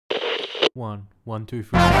One, one, two,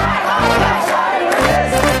 three.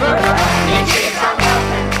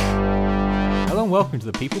 Hello and welcome to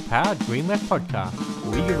the people-powered Green Left podcast,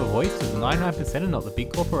 where we give a voice to the 99% and not the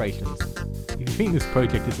big corporations. If you think this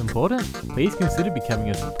project is important, please consider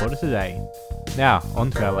becoming a supporter today. Now, on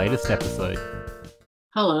to our latest episode.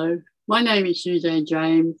 Hello, my name is Suzanne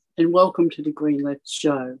James and welcome to the Green Left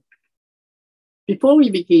Show. Before we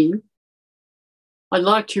begin, I'd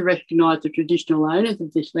like to recognise the traditional owners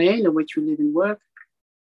of this land on which we live and work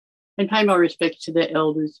and pay my respects to their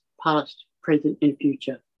elders past, present and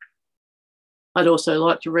future. I'd also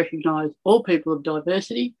like to recognise all people of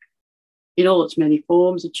diversity in all its many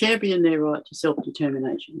forms and champion their right to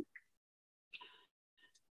self-determination.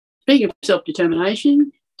 Speaking of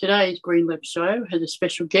self-determination, today's Green Left Show has a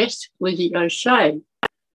special guest, Lizzie O'Shea.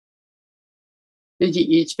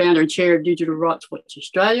 Lizzie is founder and chair of Digital Rights Watch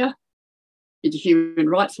Australia. She's a human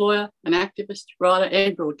rights lawyer, an activist, writer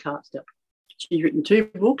and broadcaster. She's written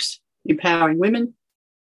 2 books, Empowering Women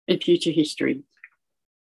and Future History.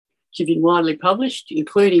 She's been widely published,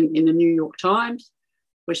 including in the New York Times,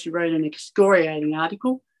 where she wrote an excoriating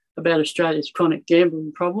article about Australia's chronic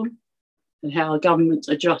gambling problem and how governments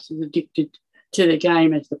are just as addicted to the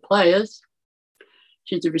game as the players.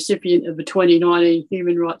 She's a recipient of the 2019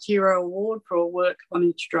 Human Rights Hero Award for her work on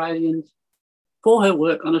Australia's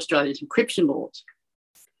encryption laws.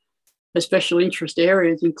 Her special interest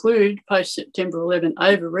areas include post-September 11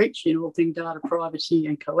 overreach in all things data privacy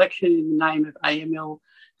and collection in the name of AML,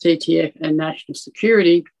 TTF and national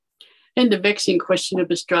security, and the vexing question of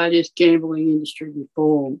Australia's gambling industry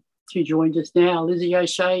reform. She joins us now. Lizzie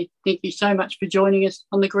O'Shea, thank you so much for joining us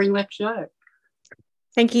on the Green Left Show.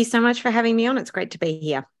 Thank you so much for having me on. It's great to be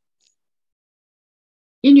here.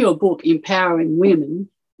 In your book, Empowering Women,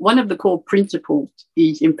 one of the core principles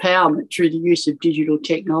is empowerment through the use of digital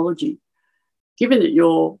technology. Given that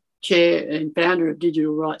you're chair and founder of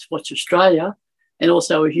Digital Rights Watch Australia and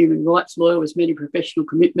also a human rights lawyer with many professional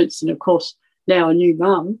commitments and, of course, now a new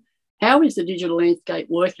mum, how is the digital landscape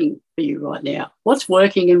working for you right now? What's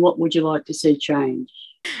working and what would you like to see change?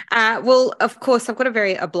 Well, of course, I've got a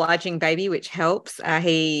very obliging baby, which helps.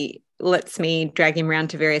 He lets me drag him around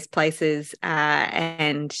to various places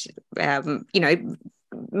and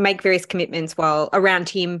make various commitments while around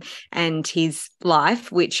him and his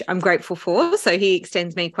life, which I'm grateful for. So he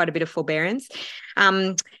extends me quite a bit of forbearance.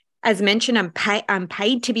 As mentioned, I'm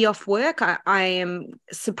paid to be off work. I am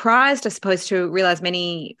surprised, I suppose, to realise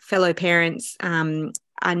many fellow parents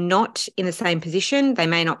are not in the same position. They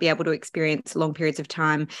may not be able to experience long periods of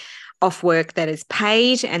time off work that is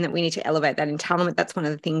paid, and that we need to elevate that entitlement. That's one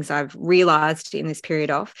of the things I've realised in this period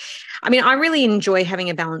off. I mean, I really enjoy having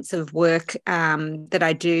a balance of work that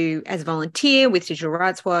I do as a volunteer with Digital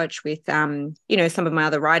Rights Watch, with, some of my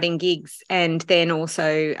other writing gigs, and then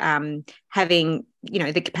also having,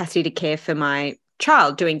 the capacity to care for my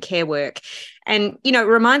child, doing care work. And, it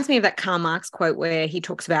reminds me of that Karl Marx quote where he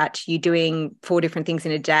talks about you doing 4 different things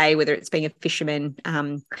in a day, whether it's being a fisherman,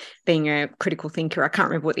 being a critical thinker. I can't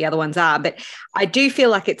remember what the other ones are, but I do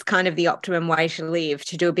feel like it's kind of the optimum way to live,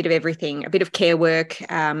 to do a bit of everything, a bit of care work,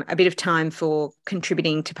 a bit of time for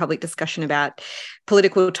contributing to public discussion about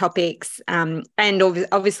political topics. And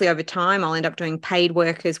obviously over time, I'll end up doing paid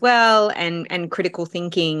work as well and critical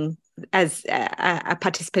thinking as a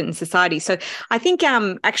participant in society. So I think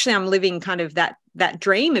actually I'm living kind of that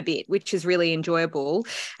dream a bit, which is really enjoyable.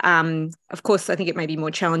 Of course, I think it may be more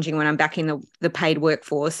challenging when I'm back in the paid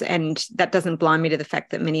workforce, and that doesn't blind me to the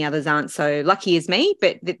fact that many others aren't so lucky as me,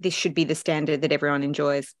 but this should be the standard that everyone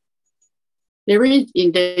enjoys. There is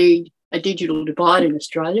indeed a digital divide in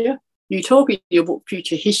Australia. You talk in your book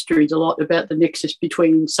Future Histories a lot about the nexus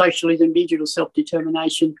between socialism, digital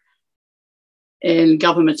self-determination and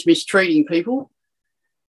governments mistreating people.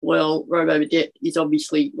 Well, robo-debt is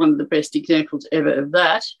obviously one of the best examples ever of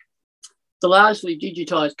that. The largely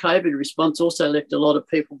digitised COVID response also left a lot of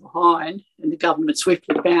people behind, and the government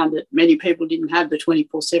swiftly found that many people didn't have the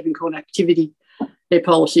 24/7 connectivity their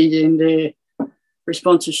policies and their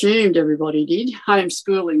response assumed everybody did.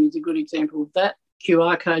 Homeschooling is a good example of that.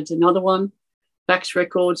 QR code's another one. Fax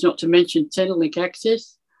records, not to mention Centrelink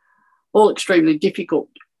access, all extremely difficult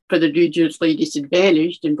for the digitally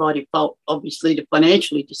disadvantaged, and by default, obviously, the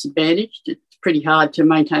financially disadvantaged. It's pretty hard to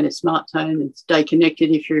maintain a smartphone and stay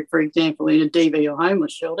connected if you're, for example, in a DV or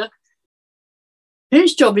homeless shelter.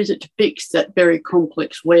 Whose job is it to fix that very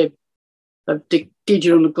complex web of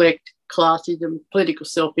digital neglect, classism, political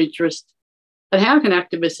self-interest? And how can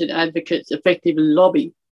activists and advocates effectively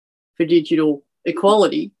lobby for digital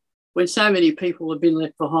equality when so many people have been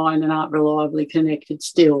left behind and aren't reliably connected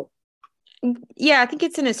still? Yeah, I think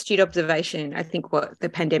it's an astute observation. I think what the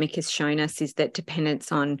pandemic has shown us is that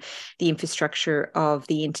dependence on the infrastructure of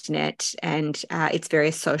the internet and its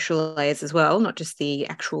various social layers as well, not just the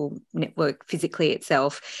actual network physically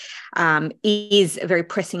itself, is a very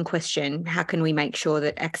pressing question. How can we make sure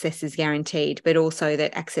that access is guaranteed, but also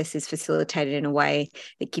that access is facilitated in a way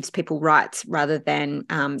that gives people rights rather than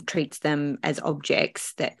treats them as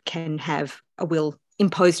objects that can have a will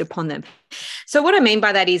imposed upon them. So what I mean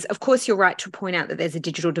by that is, of course, you're right to point out that there's a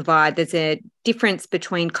digital divide. There's a difference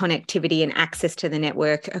between connectivity and access to the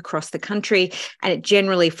network across the country, and it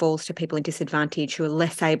generally falls to people in disadvantage who are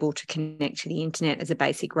less able to connect to the internet as a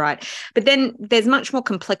basic right. But then there's much more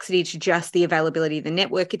complexity to just the availability of the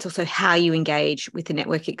network. It's also how you engage with the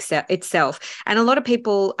network itself. And a lot of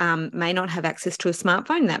people may not have access to a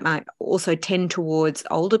smartphone. That might also tend towards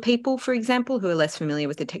older people, for example, who are less familiar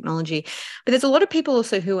with the technology. But there's a lot of people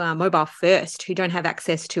also who are mobile first, who don't have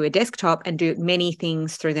access to a desktop and do many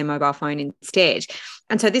things through their mobile phone instead.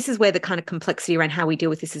 And so this is where the kind of complexity around how we deal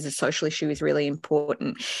with this as a social issue is really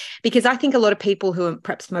important, because I think a lot of people who are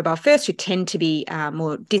perhaps mobile first, who tend to be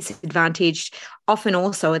more disadvantaged, often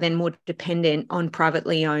also are then more dependent on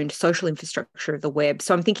privately owned social infrastructure of the web.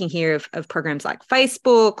 So I'm thinking here of programs like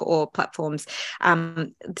Facebook or platforms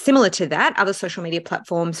similar to that, other social media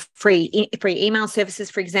platforms, free email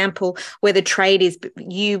services, for example, where the trade is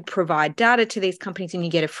you provide data to these companies and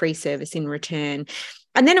you get a free service in return.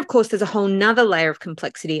 And then, of course, there's a whole nother layer of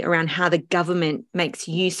complexity around how the government makes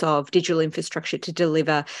use of digital infrastructure to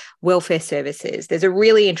deliver welfare services. There's a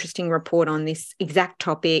really interesting report on this exact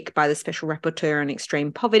topic by the Special Rapporteur on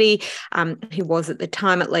Extreme Poverty, who was at the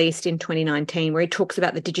time, at least in 2019, where he talks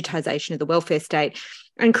about the digitisation of the welfare state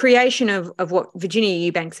and creation of what Virginia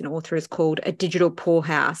Eubanks, an author, has called a digital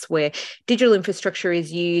poorhouse, where digital infrastructure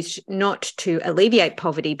is used not to alleviate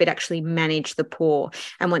poverty, but actually manage the poor.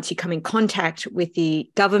 And once you come in contact with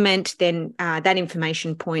the government, then that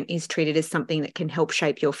information point is treated as something that can help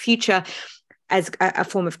shape your future, as a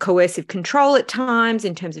form of coercive control at times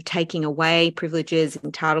in terms of taking away privileges,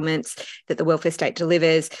 entitlements that the welfare state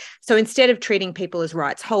delivers. So instead of treating people as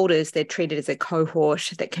rights holders, they're treated as a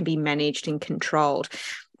cohort that can be managed and controlled.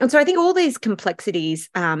 And so I think all these complexities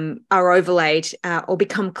are overlaid or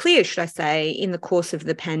become clear, should I say, in the course of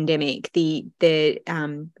the pandemic.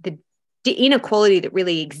 The inequality that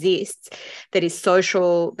really exists, that is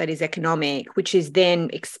social, that is economic, which is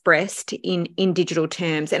then expressed in digital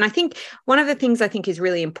terms. And I think one of the things I think is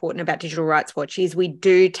really important about Digital Rights Watch is we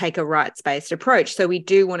do take a rights-based approach. So we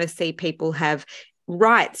do want to see people have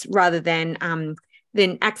rights rather than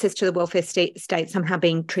access to the welfare state somehow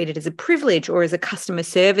being treated as a privilege or as a customer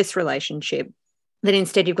service relationship. That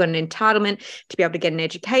instead you've got an entitlement to be able to get an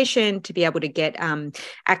education, to be able to get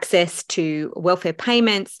access to welfare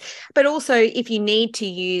payments, but also if you need to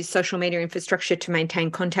use social media infrastructure to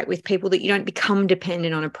maintain contact with people, that you don't become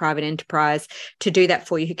dependent on a private enterprise to do that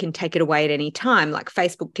for you, who can take it away at any time, like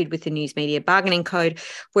Facebook did with the News Media Bargaining Code,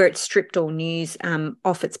 where it stripped all news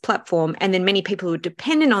off its platform. And then many people who are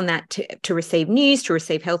dependent on that to receive news, to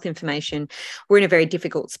receive health information, were in a very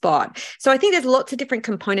difficult spot. So I think there's lots of different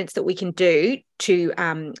components that we can do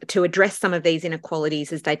to address some of these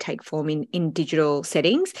inequalities as they take form in digital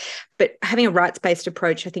settings. But having a rights-based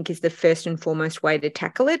approach, I think, is the first and foremost way to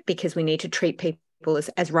tackle it, because we need to treat people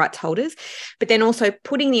as rights holders, but then also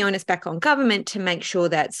putting the onus back on government to make sure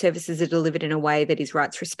that services are delivered in a way that is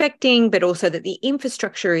rights respecting, but also that the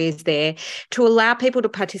infrastructure is there to allow people to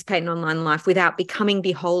participate in online life without becoming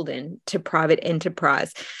beholden to private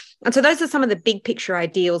enterprise. And so those are some of the big picture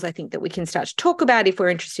ideals I think that we can start to talk about if we're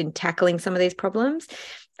interested in tackling some of these problems.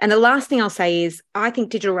 And the last thing I'll say is I think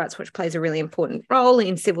Digital Rights Watch plays a really important role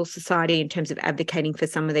in civil society in terms of advocating for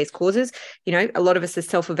some of these causes. You know, a lot of us are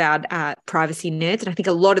self-avowed privacy nerds, and I think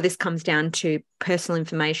a lot of this comes down to personal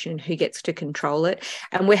information, who gets to control it,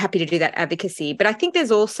 and we're happy to do that advocacy. But I think there's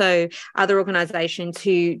also other organisations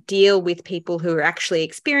who deal with people who are actually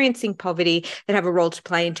experiencing poverty that have a role to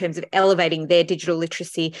play in terms of elevating their digital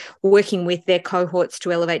literacy, working with their cohorts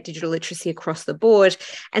to elevate digital literacy across the board.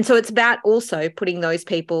 And so it's about also putting those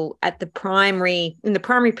people at the primary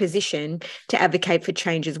position to advocate for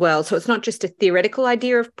change as well. So it's not just a theoretical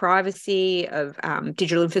idea of privacy, of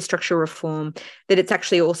digital infrastructure reform, that it's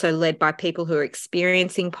actually also led by people who are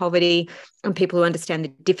experiencing poverty and people who understand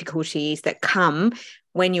the difficulties that come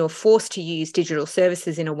when you're forced to use digital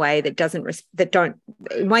services in a way that in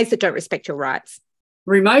ways that don't respect your rights.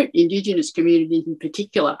 Remote Indigenous communities in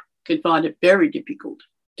particular can find it very difficult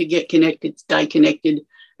to get connected, stay connected,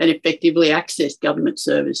 and effectively access government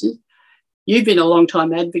services. You've been a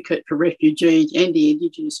long-time advocate for refugees and the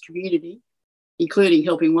Indigenous community, including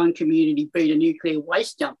helping one community beat a nuclear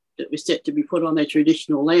waste dump that was set to be put on their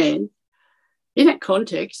traditional land. In that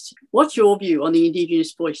context, what's your view on the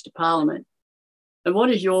Indigenous voice to Parliament? And what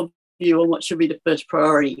is your view on what should be the first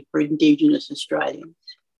priority for Indigenous Australians?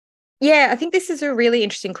 Yeah, I think this is a really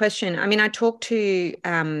interesting question. I mean, I talked to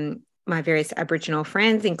my various Aboriginal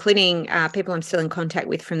friends, including people I'm still in contact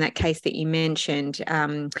with from that case that you mentioned,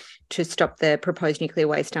 to stop the proposed nuclear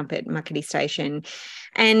waste dump at Muckaty Station.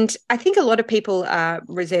 And I think a lot of people are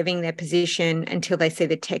reserving their position until they see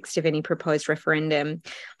the text of any proposed referendum.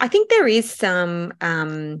 I think there is some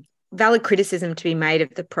valid criticism to be made of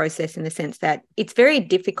the process in the sense that it's very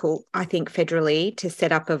difficult, I think, federally to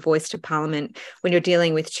set up a voice to Parliament when you're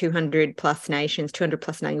dealing with 200 plus nations, 200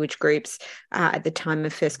 plus language groups at the time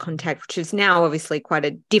of first contact, which is now obviously quite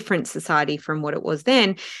a different society from what it was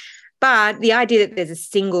then. But the idea that there's a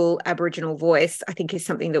single Aboriginal voice, I think, is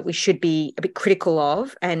something that we should be a bit critical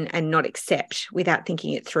of and not accept without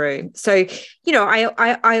thinking it through. So, you know,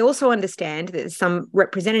 I also understand that there's some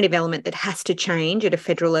representative element that has to change at a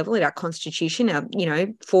federal level in our constitution, our, you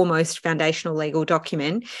know, foremost foundational legal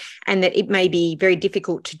document, and that it may be very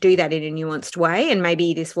difficult to do that in a nuanced way. And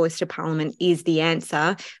maybe this voice to Parliament is the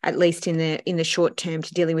answer, at least in the short term,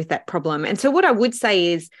 to dealing with that problem. And so what I would say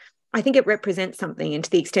is, I think it represents something, and to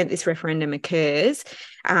the extent this referendum occurs,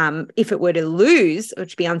 if it were to lose or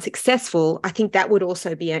to be unsuccessful, I think that would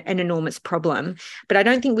also be an enormous problem. But I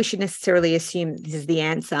don't think we should necessarily assume this is the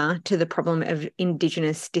answer to the problem of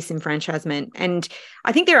Indigenous disenfranchisement. And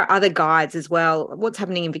I think there are other guides as well. What's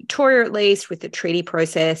happening in Victoria, at least, with the treaty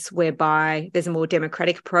process, whereby there's a more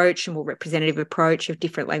democratic approach, a more representative approach of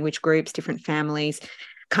different language groups, different families,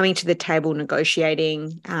 coming to the table,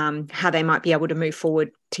 negotiating how they might be able to move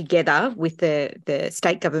forward together with the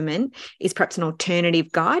state government is perhaps an alternative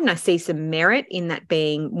guide. And I see some merit in that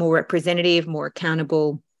being more representative, more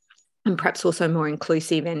accountable, and perhaps also more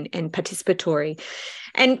inclusive and participatory.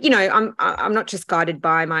 And, you know, I'm not just guided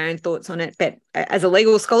by my own thoughts on it, but as a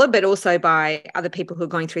legal scholar, but also by other people who are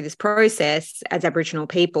going through this process as Aboriginal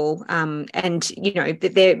people, and, you know,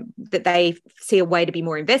 that they see a way to be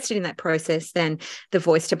more invested in that process than the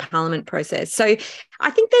voice to Parliament process. So I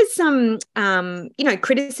think there's some, you know,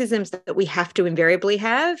 criticisms that we have to invariably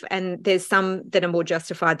have, and there's some that are more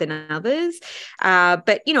justified than others.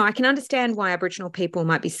 But, you know, I can understand why Aboriginal people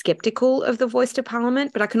might be sceptical of the voice to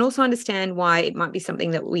Parliament, but I can also understand why it might be something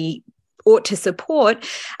that we ought to support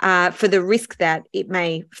for the risk that it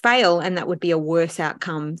may fail, and that would be a worse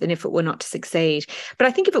outcome than if it were not to succeed. But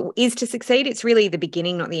I think if it is to succeed, it's really the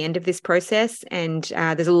beginning, not the end of this process. And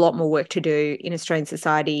there's a lot more work to do in Australian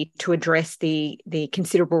society to address the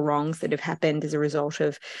considerable wrongs that have happened as a result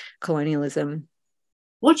of colonialism.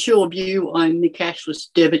 What's your view on the cashless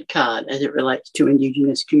debit card as it relates to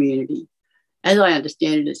Indigenous community? As I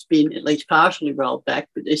understand it, it's been at least partially rolled back,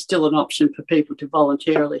 but there's still an option for people to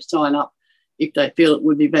voluntarily sign up if they feel it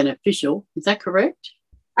would be beneficial. Is that correct?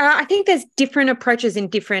 I think there's different approaches in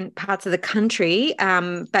different parts of the country.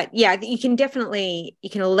 But yeah, you can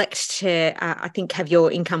elect to, I think, have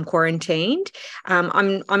your income quarantined.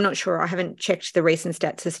 I'm not sure. I haven't checked the recent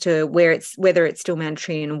stats as to whether it's still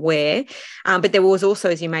mandatory and where. But there was also,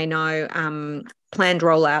 as you may know, planned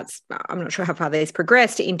rollouts. I'm not sure how far these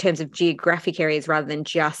progressed in terms of geographic areas rather than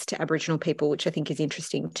just Aboriginal people, which I think is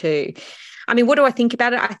interesting too. I mean, what do I think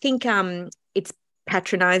about it? I think it's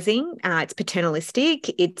patronising, it's paternalistic,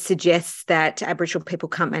 it suggests that Aboriginal people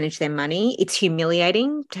can't manage their money. It's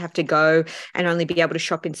humiliating to have to go and only be able to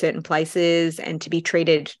shop in certain places and to be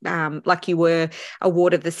treated like you were a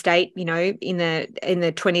ward of the state, you know, in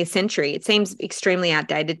the 20th century. It seems extremely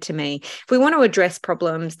outdated to me. If we want to address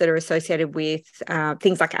problems that are associated with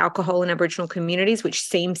things like alcohol in Aboriginal communities, which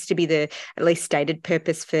seems to be the at least stated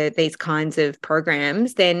purpose for these kinds of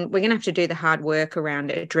programs, then we're going to have to do the hard work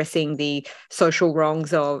around addressing the social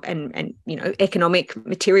wrongs of and you know, economic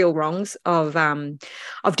material wrongs of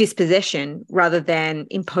dispossession, rather than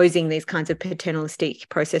imposing these kinds of paternalistic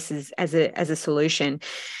processes as a solution.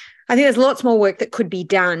 I think there's lots more work that could be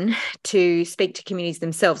done to speak to communities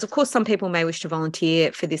themselves. Of course, some people may wish to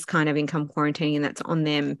volunteer for this kind of income quarantining, and that's on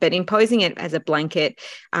them. But imposing it as a blanket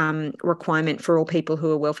requirement for all people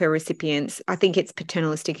who are welfare recipients, I think it's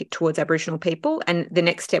paternalistic towards Aboriginal people. And the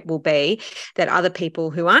next step will be that other people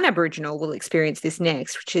who aren't Aboriginal will experience this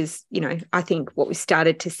next, which is, you know, I think what we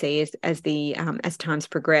started to see as times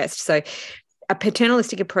progressed. So a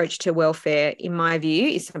paternalistic approach to welfare, in my view,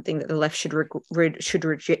 is something that the left should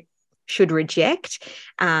reject,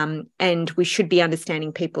 and we should be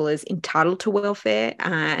understanding people as entitled to welfare,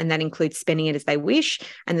 and that includes spending it as they wish,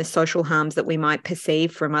 and the social harms that we might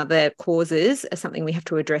perceive from other causes are something we have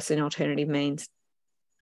to address in alternative means.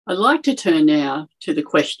 I'd like to turn now to the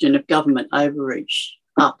question of government overreach.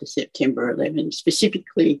 after September 11,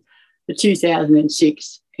 specifically the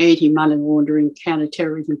 2006 Anti-Money Laundering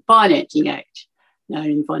Counter-Terrorism Financing Act, known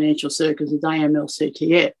in financial circles as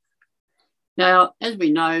AML-CTF. Now, as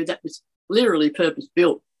we know, that was literally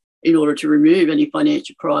purpose-built in order to remove any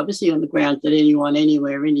financial privacy on the grounds that anyone,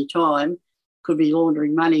 anywhere, anytime could be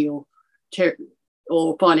laundering money or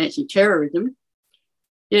financing terrorism.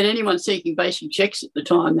 Yet anyone seeking basic checks at the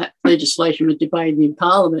time that legislation was debated in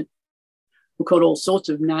Parliament were called all sorts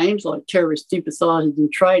of names like terrorist sympathisers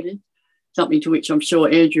and traitors, something to which I'm sure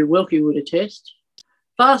Andrew Wilkie would attest.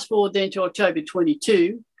 Fast forward then to October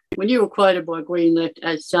 22, when you were quoted by Green Left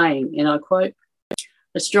as saying, and I quote,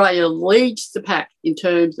 Australia leads the pack in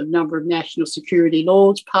terms of number of national security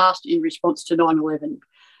laws passed in response to 9/11.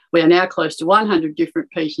 We are now close to 100 different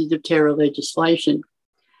pieces of terror legislation.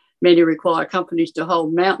 Many require companies to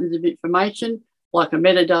hold mountains of information, like a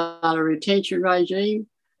metadata retention regime,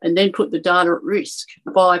 and then put the data at risk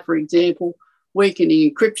by, for example,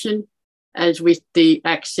 weakening encryption, as with the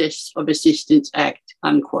Access of Assistance Act,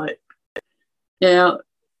 unquote. Now,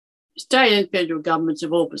 state and federal governments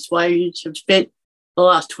of all persuasions have spent the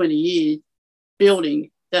last 20 years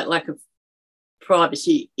building that lack of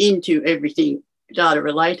privacy into everything data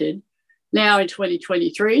related. Now in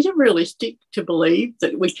 2023, is it realistic to believe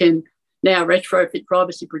that we can now retrofit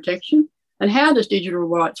privacy protection? And how does Digital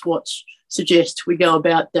Rights Watch suggest we go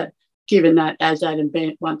about that, given that, as Adam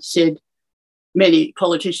Bandt once said, many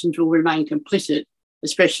politicians will remain complicit,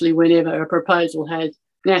 especially whenever a proposal has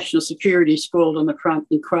national security scrawled on the front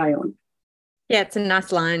in crayon? Yeah, it's a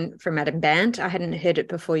nice line from Adam Bandt. I hadn't heard it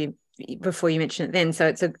before you mentioned it then, so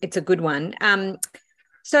it's a good one.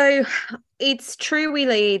 So it's true we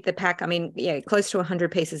lead the pack. I mean, yeah, close to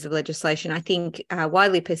 100 pieces of legislation. I think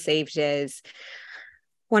widely perceived as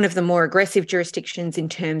one of the more aggressive jurisdictions in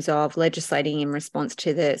terms of legislating in response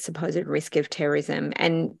to the supposed risk of terrorism.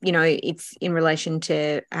 And, you know, it's in relation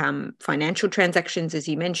to financial transactions, as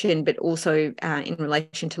you mentioned, but also in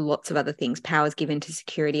relation to lots of other things, powers given to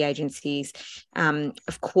security agencies.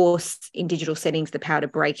 Of course, in digital settings, the power to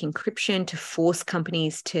break encryption, to force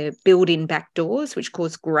companies to build in backdoors, which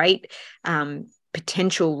cause great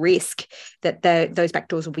potential risk that those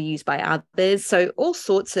backdoors will be used by others. So all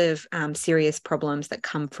sorts of serious problems that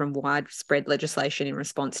come from widespread legislation in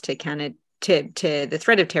response to the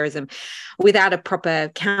threat of terrorism without a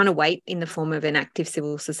proper counterweight in the form of an active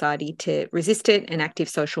civil society to resist it, an active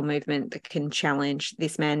social movement that can challenge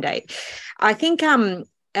this mandate. I think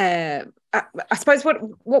I suppose what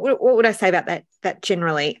would I say about that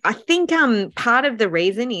generally? I think part of the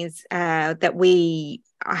reason is that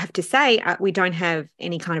I have to say, we don't have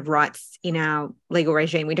any kind of rights in our legal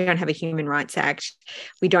regime. We don't have a Human Rights Act.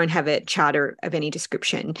 We don't have a charter of any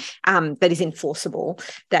description that is enforceable,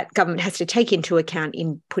 that government has to take into account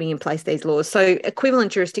in putting in place these laws. So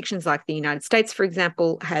equivalent jurisdictions like the United States, for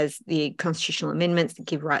example, has the constitutional amendments that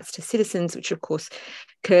give rights to citizens, which of course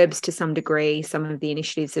curbs to some degree some of the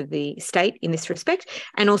initiatives of the state in this respect.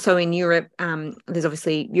 And also in Europe, there's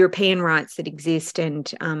obviously European rights that exist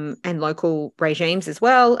and local regimes as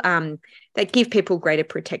well that give people greater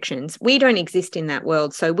protections. We don't exist in that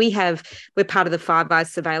world. So we're part of the Five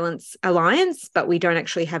Eyes Surveillance Alliance, but we don't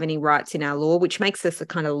actually have any rights in our law, which makes us a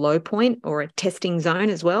kind of low point or a testing zone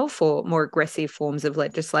as well for more aggressive forms of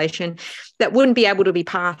legislation that wouldn't be able to be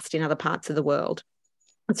passed in other parts of the world.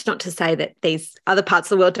 It's not to say that these other parts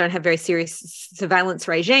of the world don't have very serious surveillance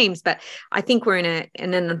regimes, but I think we're in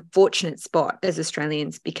an unfortunate spot as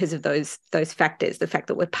Australians because of those factors, the fact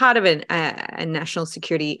that we're part of a national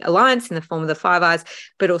security alliance in the form of the Five Eyes,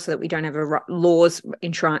 but also that we don't have laws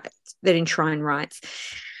that enshrine rights.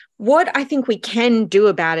 What I think we can do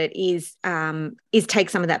about it is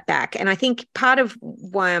take some of that back. And I think part of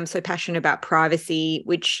why I'm so passionate about privacy,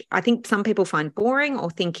 which I think some people find boring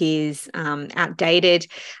or think is outdated,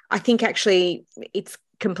 I think actually it's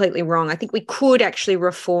completely wrong. I think we could actually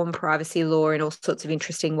reform privacy law in all sorts of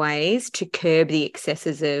interesting ways to curb the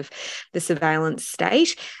excesses of the surveillance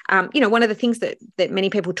state. One of the things that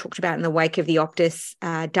many people talked about in the wake of the Optus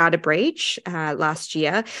data breach last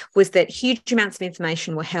year was that huge amounts of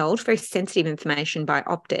information were held, very sensitive information by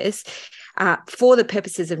Optus, for the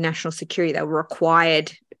purposes of national security. They were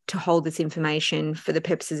required to hold this information for the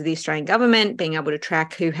purposes of the Australian government, being able to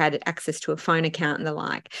track who had access to a phone account and the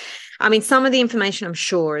like. I mean, some of the information, I'm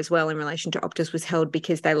sure, as well, in relation to Optus was held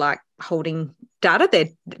because they like holding data.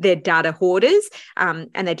 They're data hoarders, and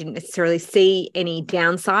they didn't necessarily see any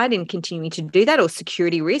downside in continuing to do that or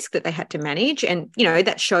security risk that they had to manage. And,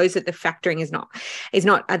 that shows that the factoring is not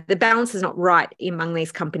the balance is not right among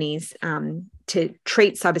these companies to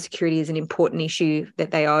treat cybersecurity as an important issue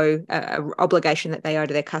that they owe, an obligation that they owe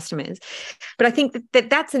to their customers. But I think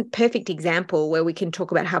that's a perfect example where we can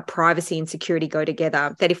talk about how privacy and security go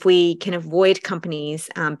together, that if we can avoid companies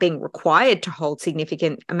being required to hold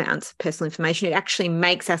significant amounts of personal information, it actually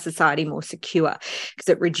makes our society more secure because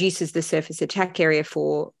it reduces the surface attack area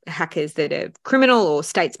for hackers that are criminal or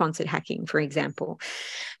state-sponsored hacking, for example.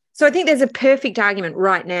 So I think there's a perfect argument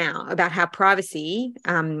right now about how privacy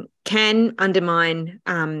can undermine,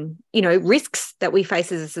 risks that we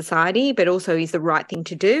face as a society, but also is the right thing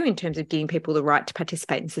to do in terms of giving people the right to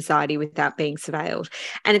participate in society without being surveilled.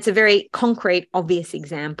 And it's a very concrete, obvious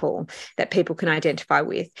example that people can identify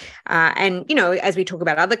with. As we talk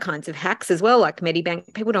about other kinds of hacks as well, like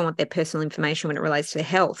Medibank, people don't want their personal information when it relates to their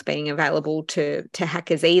health being available to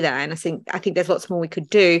hackers either. And I think there's lots more we could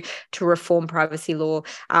do to reform privacy law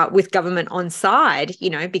with government on side,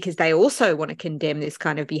 because they also want to condemn this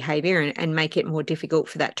kind of behaviour and make it more difficult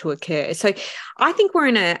for that to occur. So I think we're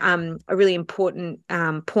in a really important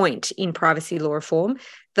point in privacy law reform.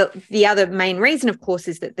 The other main reason, of course,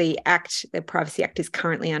 is that the Privacy Act is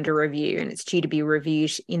currently under review and it's due to be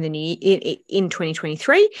reviewed in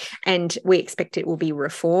 2023, and we expect it will be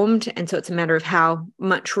reformed. And so it's a matter of how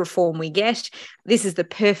much reform we get. This is the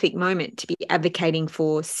perfect moment to be advocating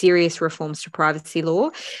for serious reforms to privacy law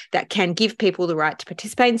that can give people the right to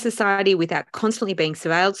participate in society without constantly being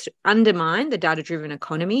surveilled, to undermine the data-driven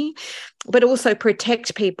economy, but also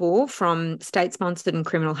protect people from state-sponsored and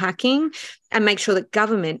criminal hacking, and make sure that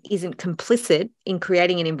government isn't complicit in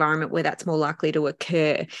creating an environment where that's more likely to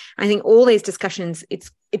occur. I think all these discussions,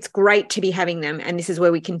 it's great to be having them, and this is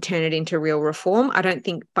where we can turn it into real reform. I don't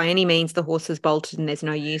think by any means the horse has bolted and there's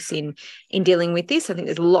no use in dealing with this. I think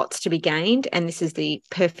there's lots to be gained, and this is the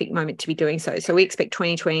perfect moment to be doing so. So we expect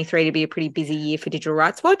 2023 to be a pretty busy year for Digital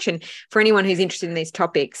Rights Watch, and for anyone who's interested in these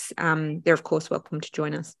topics, they're of course welcome to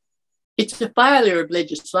join us. It's a failure of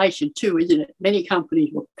legislation too, isn't it? Many companies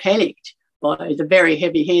were panicked by the very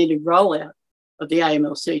heavy-handed rollout of the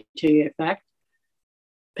AML-CTF Act.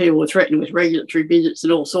 People were threatened with regulatory visits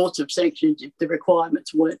and all sorts of sanctions if the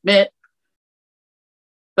requirements weren't met.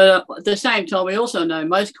 But at the same time, we also know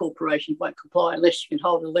most corporations won't comply unless you can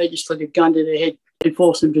hold a legislative gun to their head and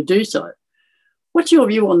force them to do so. What's your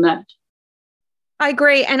view on that? I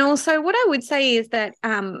agree. And also what I would say is that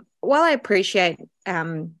while I appreciate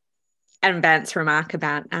Adam Bandt's remark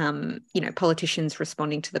about, politicians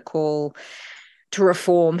responding to the call to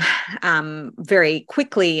reform very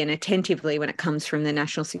quickly and attentively when it comes from the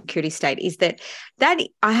national security state, is that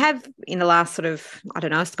I have, in the last sort of,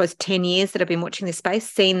 I suppose 10 years that I've been watching this space,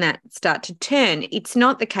 seen that start to turn. It's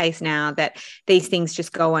not the case now that these things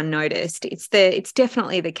just go unnoticed. It's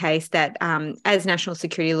definitely the case that as national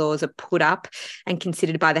security laws are put up and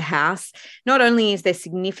considered by the House, not only is there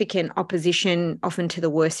significant opposition often to the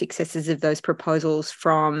worst excesses of those proposals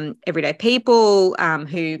from everyday people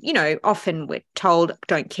who, often we're told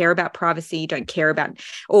don't care about privacy, don't care about,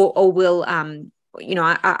 or will,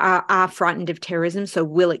 are frightened of terrorism, so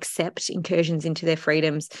will accept incursions into their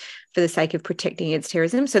freedoms for the sake of protecting against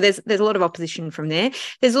terrorism. So there's a lot of opposition from there.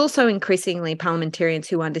 There's also increasingly parliamentarians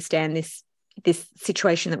who understand this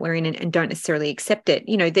situation that we're in and don't necessarily accept it.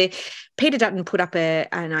 Peter Dutton put up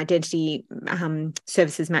an identity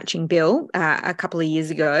services matching bill a couple of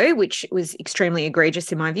years ago, which was extremely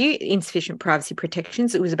egregious in my view, insufficient privacy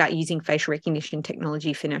protections. It was about using facial recognition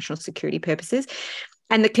technology for national security purposes.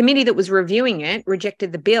 And the committee that was reviewing it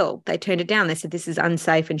rejected the bill. They turned it down. They said this is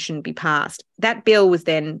unsafe and shouldn't be passed. That bill was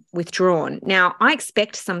then withdrawn. Now, I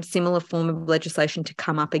expect some similar form of legislation to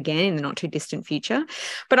come up again in the not too distant future.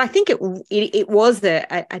 But I think it was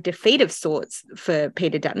a defeat of sorts for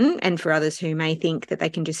Peter Dutton and for others who may think that they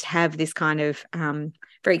can just have this kind of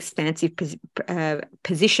very expansive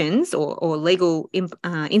positions or legal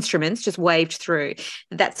instruments just waved through.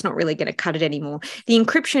 That's not really going to cut it anymore. The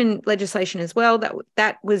encryption legislation as well,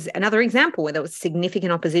 that was another example where there was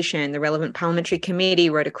significant opposition. The relevant parliamentary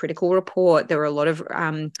committee wrote a critical report. There were a lot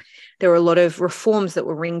of reforms that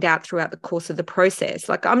were ringed out throughout the course of the process.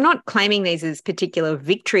 Like, I'm not claiming these as particular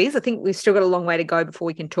victories. I think we've still got a long way to go before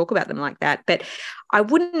we can talk about them like that. But I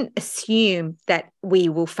wouldn't assume that we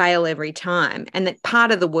will fail every time. And that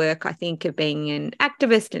part of the work, I think, of being an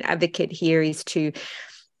activist and advocate here is to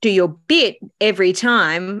do your bit every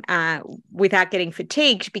time without getting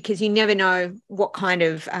fatigued, because you never know what kind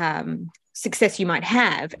of success you might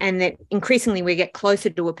have. And that increasingly we get closer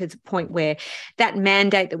to a point where that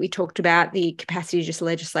mandate that we talked about, the capacity to just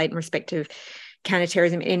legislate in respect of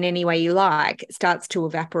counterterrorism in any way you like starts to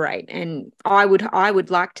evaporate. And I would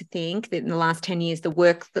like to think that in the last 10 years, the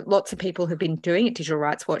work that lots of people have been doing at Digital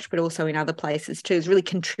Rights Watch, but also in other places too, has really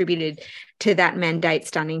contributed to that mandate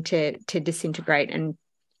starting to disintegrate. And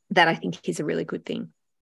that, I think, is a really good thing.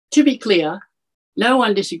 To be clear, no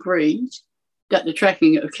one disagrees that the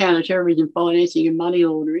tracking of counterterrorism financing and money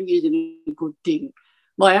laundering isn't a good thing.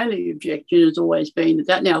 My only objection has always been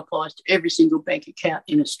that now applies to every single bank account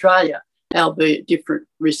in Australia, albeit different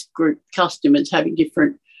risk group customers having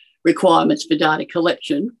different requirements for data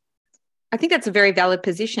collection. I think that's a very valid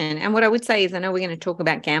position. And what I would say is, I know we're going to talk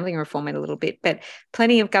about gambling reform in a little bit, but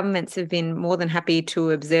plenty of governments have been more than happy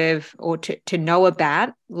to observe or to know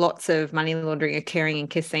about lots of money laundering occurring in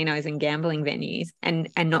casinos and gambling venues and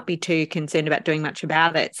not be too concerned about doing much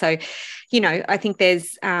about it. So, I think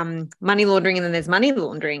there's money laundering and then there's money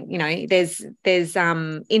laundering. There's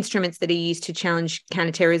instruments that are used to challenge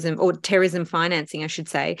counterterrorism or terrorism financing, I should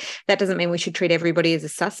say. That doesn't mean we should treat everybody as a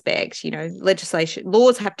suspect.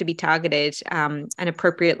 Laws have to be targeted and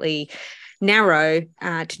appropriately narrow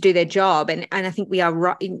to do their job, and I think we are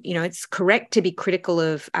right. It's correct to be critical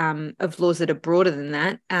of laws that are broader than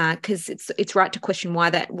that, because it's right to question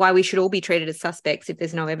why we should all be treated as suspects if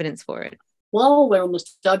there's no evidence for it. While we're on the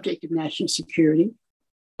subject of national security,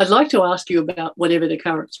 I'd like to ask you about whatever the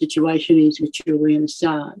current situation is with Julian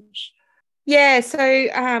Assange. Yeah,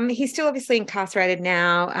 so he's still obviously incarcerated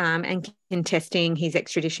now and contesting his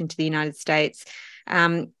extradition to the United States.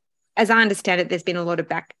 As I understand it, there's been a lot of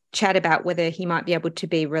back chat about whether he might be able to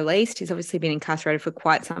be released. He's obviously been incarcerated for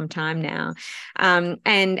quite some time now. And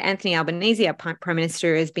Anthony Albanese, our Prime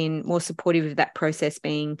Minister, has been more supportive of that process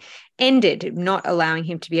being ended, not allowing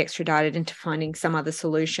him to be extradited into finding some other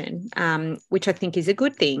solution, which I think is a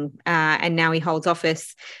good thing. And now he holds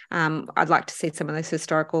office. I'd like to see some of those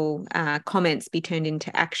historical comments be turned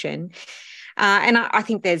into action. And I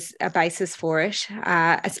think there's a basis for it,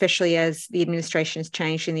 especially as the administration has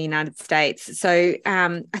changed in the United States. So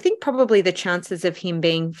I think probably the chances of him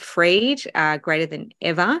being freed are greater than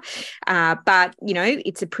ever. But,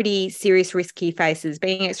 it's a pretty serious risk he faces,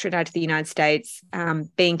 being extradited to the United States,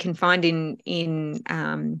 being confined in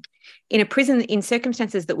a prison in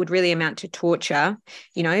circumstances that would really amount to torture,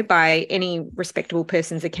 by any respectable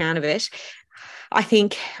person's account of it. I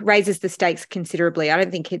think raises the stakes considerably. I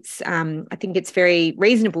think it's very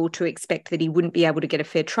reasonable to expect that he wouldn't be able to get a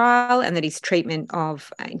fair trial and that his treatment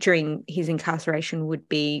during his incarceration would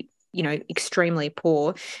be, extremely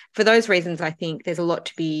poor. For those reasons, I think there's a lot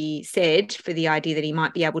to be said for the idea that he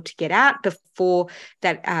might be able to get out before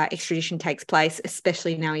that extradition takes place,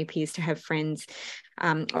 especially now he appears to have friends,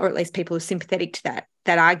 or at least people who are sympathetic to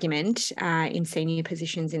that argument in senior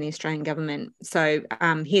positions in the Australian government. So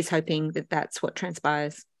here's hoping that that's what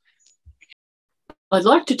transpires. I'd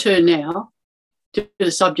like to turn now to the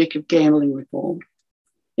subject of gambling reform.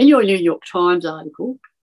 In your New York Times article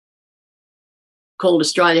called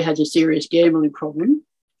Australia Has a Serious Gambling Problem,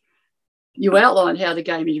 you outlined how the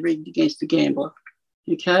game is rigged against the gambler,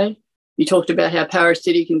 okay? You talked about how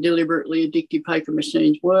parasitic and deliberately addictive poker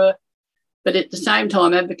machines were, but at the same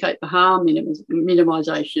time advocate for harm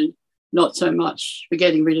minimisation, not so much for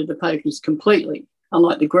getting rid of the pokies completely,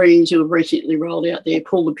 unlike the Greens who have recently rolled out their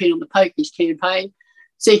pull the pin on the pokies campaign,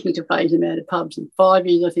 seeking to phase them out of pubs in 5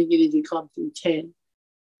 years, I think it is, in clubs in 10.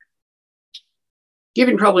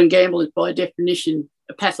 Given problem gamblers by definition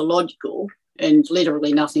are pathological and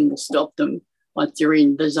literally nothing will stop them once they're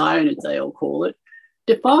in the zone, as they all call it,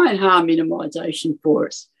 define harm minimisation for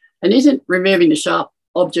us. And isn't removing the sharp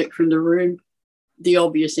object from the room the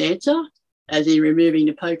obvious answer, as in removing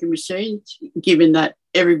the poker machines, given that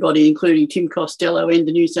everybody, including Tim Costello and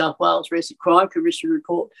the New South Wales Recent Crime Commission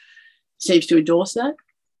report, seems to endorse that?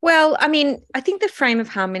 Well, I think the frame of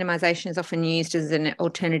harm minimisation is often used as an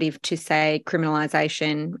alternative to, say,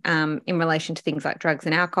 criminalisation in relation to things like drugs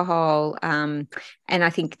and alcohol. And I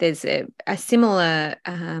think there's a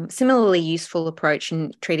similarly useful approach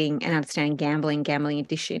in treating and understanding gambling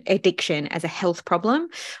addiction as a health problem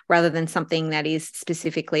rather than something that is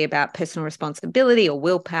specifically about personal responsibility or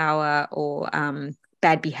willpower or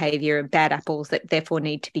bad behaviour, bad apples that therefore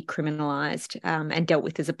need to be criminalised and dealt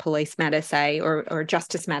with as a police matter, say, or a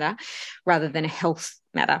justice matter, rather than a health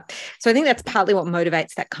matter. So I think that's partly what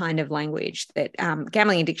motivates that kind of language, that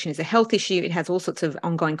gambling addiction is a health issue. It has all sorts of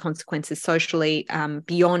ongoing consequences socially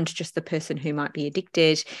beyond just the person who might be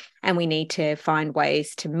addicted. And we need to find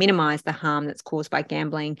ways to minimise the harm that's caused by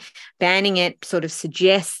gambling. Banning it sort of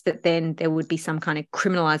suggests that then there would be some kind of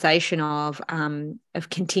criminalisation of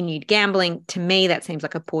continued gambling. To me, that seems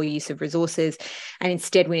like a poor use of resources. And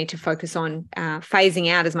instead, we need to focus on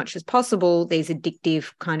phasing out as much as possible these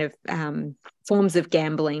addictive kind of forms of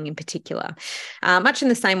gambling in particular, much in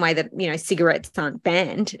the same way that, cigarettes aren't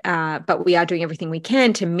banned, but we are doing everything we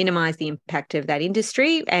can to minimize the impact of that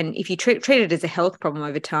industry. And if you treat it as a health problem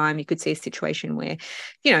over time, you could see a situation where,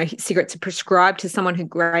 cigarettes are prescribed to someone who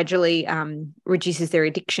gradually reduces their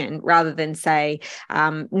addiction rather than, say,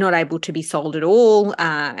 not able to be sold at all,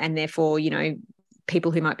 and therefore,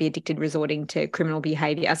 people who might be addicted resorting to criminal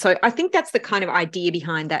behavior. So I think that's the kind of idea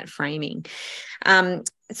behind that framing. And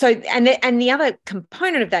the other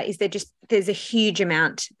component of that is there's a huge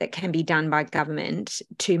amount that can be done by government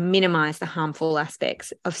to minimize the harmful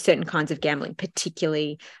aspects of certain kinds of gambling,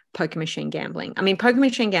 particularly poker machine gambling. I mean, poker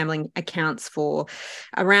machine gambling accounts for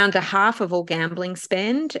around a half of all gambling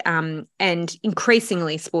spend, and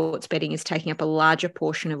increasingly sports betting is taking up a larger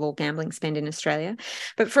portion of all gambling spend in Australia.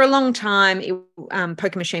 But for a long time,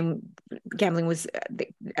 poker machine gambling was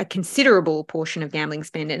a considerable portion of gambling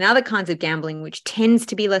spend, and other kinds of gambling, which tends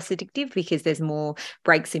to be less addictive because there's more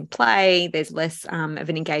breaks in play, there's less of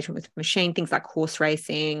an engagement with the machine, things like horse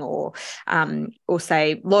racing or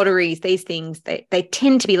say lotteries, these things, they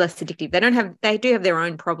tend to be less addictive. They do have their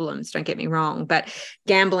own problems, don't get me wrong, but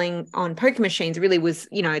gambling on poker machines really was,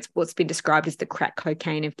 it's what's been described as the crack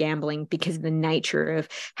cocaine of gambling because of the nature of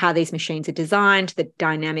how these machines are designed, the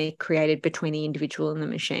dynamic created between the individual and the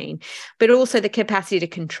machine, but also the capacity to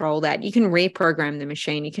control that. You can reprogram the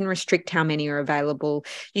machine, you can restrict how many are available,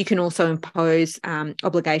 you can also impose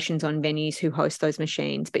obligations on venues who host those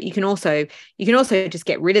machines, but you can also just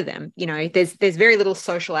get rid of them. There's very little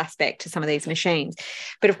social aspect to some of these machines.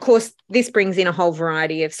 But of course, this brings in a whole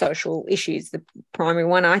variety of social issues. The primary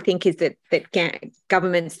one, I think, is that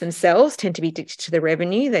governments themselves tend to be addicted to the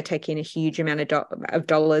revenue. They take in a huge amount of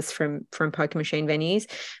dollars from poker machine venues,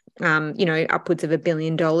 upwards of $1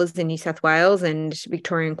 billion in New South Wales and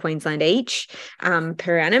Victoria and Queensland each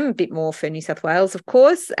per annum, a bit more for New South Wales, of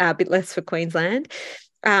course, a bit less for Queensland.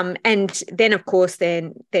 And then, of course,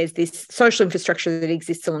 there's this social infrastructure that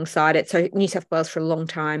exists alongside it. So New South Wales for a long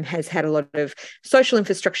time has had a lot of social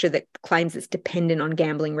infrastructure that claims it's dependent on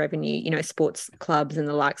gambling revenue, sports clubs and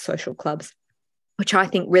the like, social clubs, which I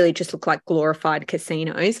think really just look like glorified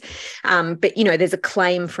casinos. But, there's a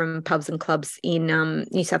claim from pubs and clubs in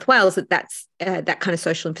New South Wales that kind of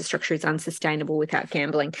social infrastructure is unsustainable without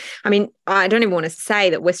gambling. I mean, I don't even want to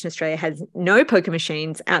say that Western Australia has no poker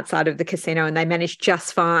machines outside of the casino, and they manage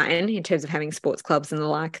just fine in terms of having sports clubs and the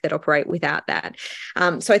like that operate without that.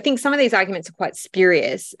 So I think some of these arguments are quite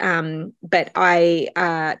spurious, but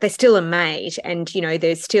they still are made. And,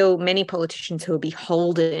 there's still many politicians who are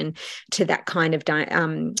beholden to that kind of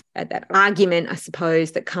that argument, I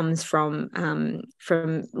suppose, that comes from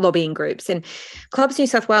lobbying groups. And Clubs New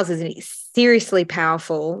South Wales is a seriously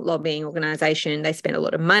powerful lobbying organisation. They spend a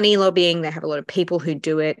lot of money lobbying. They have a lot of people who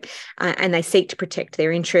do it, and they seek to protect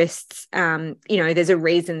their interests. There's a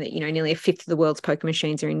reason that, nearly a fifth of the world's poker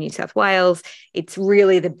machines are in New South Wales. It's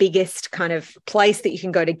really the biggest kind of place that you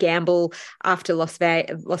can go to gamble after Las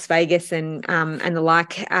Vegas and the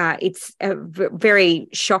like. It's a very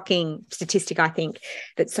shocking statistic, I think,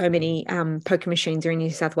 that so many poker machines are in New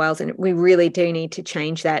South Wales, and we really do need to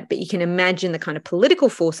change that. But you can imagine the kind of political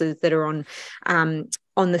forces that are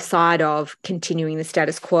on the side of continuing the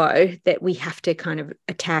status quo that we have to kind of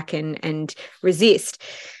attack and resist.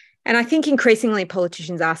 And I think increasingly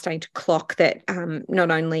politicians are starting to clock that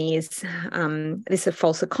not only is this a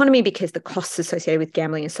false economy because the costs associated with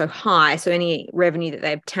gambling are so high, so any revenue that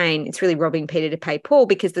they obtain, it's really robbing Peter to pay Paul,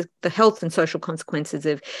 because the health and social consequences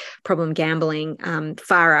of problem gambling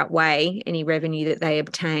far outweigh any revenue that they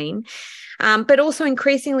obtain. But also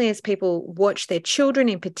increasingly, as people watch their children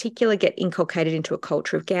in particular get inculcated into a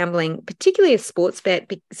culture of gambling, particularly as sports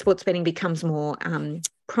betting becomes more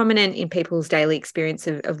prominent in people's daily experience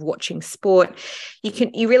of watching sport,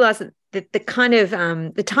 you realise that the kind of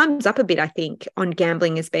the time's up a bit, I think, on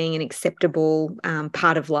gambling as being an acceptable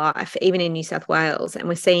part of life, even in New South Wales. And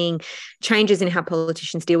we're seeing changes in how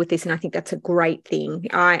politicians deal with this, and I think that's a great thing.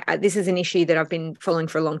 This is an issue that I've been following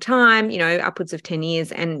for a long time, upwards of 10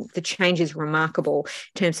 years, and the change is remarkable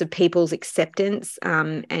in terms of people's acceptance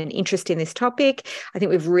and interest in this topic. I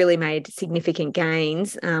think we've really made significant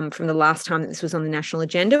gains from the last time that this was on the national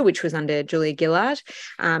agenda, which was under Julia Gillard,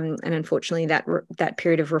 and unfortunately that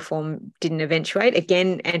period of reform didn't eventuate.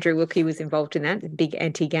 Again, Andrew Wilkie was involved in that, big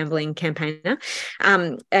anti-gambling campaigner.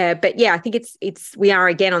 But yeah, I think we are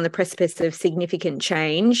again on the precipice of significant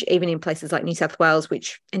change, even in places like New South Wales,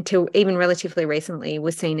 which until even relatively recently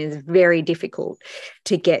was seen as very difficult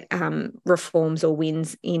to get reforms or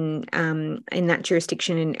wins in that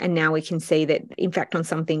jurisdiction. And now we can see that, in fact, on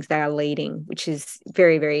some things they are leading, which is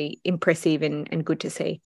very, very impressive and good to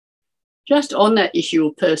see. Just on that issue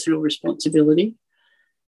of personal responsibility,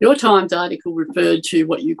 your Times article referred to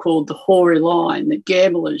what you called the hoary line, that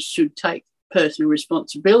gamblers should take personal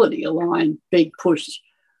responsibility, a line being pushed,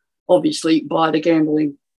 obviously, by the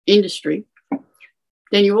gambling industry.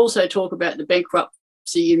 Then you also talk about the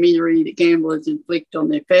bankruptcy and misery that gamblers inflict on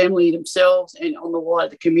their family, themselves, and on the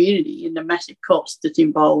wider community, and the massive cost that's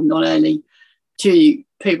involved not only to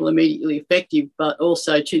people immediately affected, but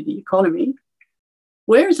also to the economy.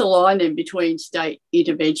 Where is the line then between state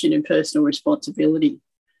intervention and personal responsibility?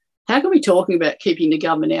 How can we be talking about keeping the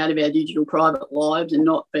government out of our digital private lives and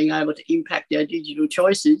not being able to impact our digital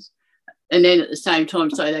choices, and then at the same time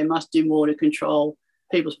say they must do more to control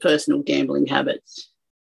people's personal gambling habits?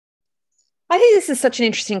 I think this is such an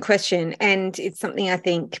interesting question, and it's something I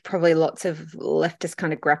think probably lots of leftists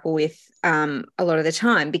kind of grapple with a lot of the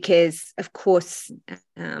time, because, of course,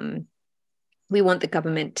 we want the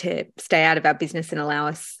government to stay out of our business and allow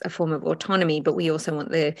us a form of autonomy, but we also want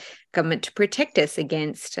the government to protect us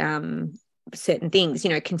against certain things,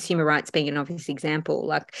 consumer rights being an obvious example.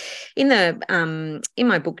 Like in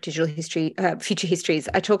my book, Digital History, Future Histories,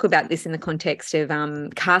 I talk about this in the context of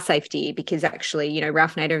car safety, because actually,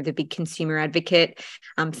 Ralph Nader, the big consumer advocate,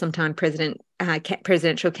 sometime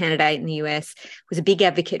presidential candidate in the US, was a big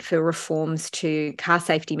advocate for reforms to car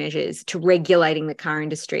safety measures, to regulating the car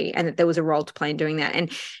industry, and that there was a role to play in doing that.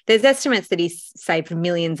 And there's estimates that he's saved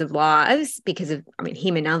millions of lives because of,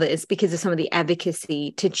 him and others, because of some of the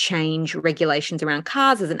advocacy to change regulations around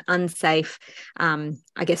cars as an unsafe,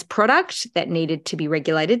 product that needed to be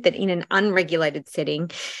regulated, that in an unregulated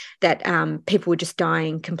setting, that people were just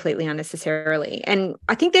dying completely unnecessarily. And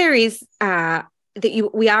I think there is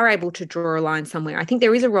we are able to draw a line somewhere. I think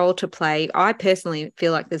there is a role to play. I personally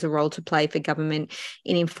feel like there's a role to play for government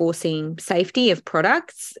in enforcing safety of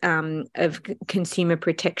products, of consumer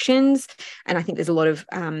protections. And I think there's a lot of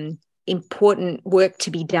important work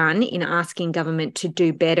to be done in asking government to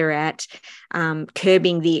do better at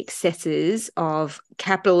curbing the excesses of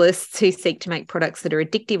capitalists who seek to make products that are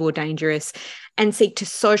addictive or dangerous and seek to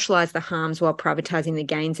socialise the harms while privatising the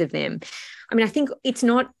gains of them. I think it's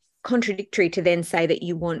not contradictory to then say that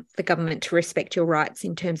you want the government to respect your rights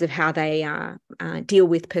in terms of how they deal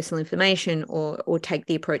with personal information or take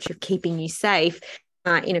the approach of keeping you safe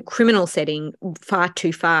in a criminal setting far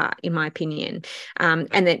too far, in my opinion. And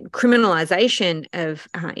that criminalisation of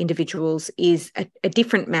individuals is a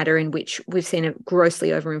different matter, in which we've seen a grossly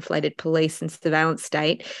overinflated police and surveillance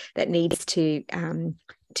state that needs to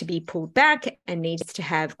be pulled back and needs to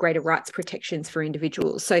have greater rights protections for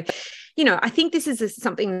individuals. So, I think this is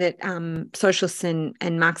something that socialists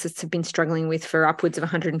and Marxists have been struggling with for upwards of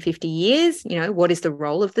 150 years. What is the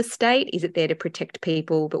role of the state? Is it there to protect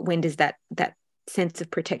people? But when does that sense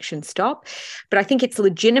of protection stop? But I think it's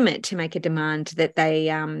legitimate to make a demand that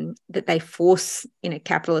they force, in a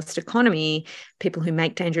capitalist economy, people who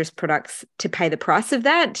make dangerous products to pay the price of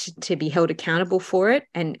that, to be held accountable for it,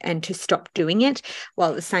 and to stop doing it, while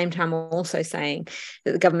at the same time also saying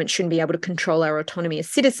that the government shouldn't be able to control our autonomy as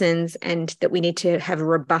citizens, and that we need to have a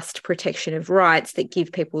robust protection of rights that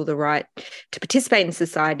give people the right to participate in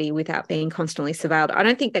society without being constantly surveilled. I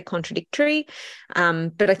don't think they're contradictory,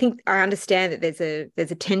 but I think I understand that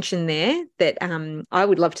there's a tension there that I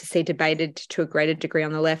would love to see debated to a greater degree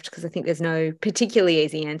on the left, because I think there's no particularly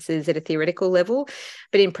easy answers at a theoretical level.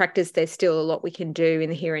 But in practice, there's still a lot we can do in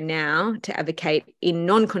the here and now to advocate in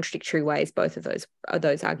non-contradictory ways both of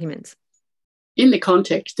those arguments. In the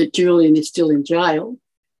context that Julian is still in jail,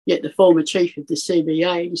 yet the former chief of the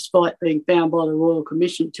CBA, despite being found by the Royal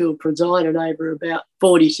Commission to have presided over about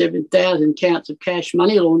 47,000 counts of cash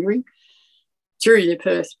money laundering through the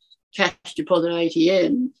Perth cash deposit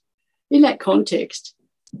ATMs, in that context,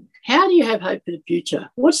 how do you have hope for the future?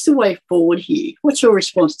 What's the way forward here? What's your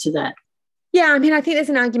response to that? Yeah, I think there's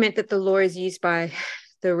an argument that the law is used by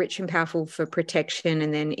the rich and powerful for protection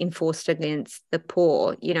and then enforced against the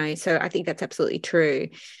poor, so I think that's absolutely true.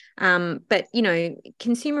 But,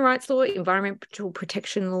 consumer rights law, environmental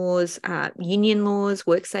protection laws, union laws,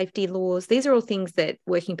 work safety laws, these are all things that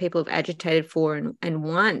working people have agitated for and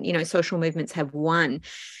won, social movements have won.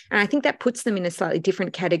 And I think that puts them in a slightly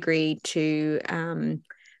different category to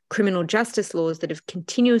criminal justice laws that have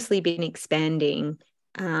continuously been expanding,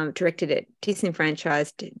 directed at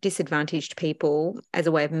disenfranchised, disadvantaged people as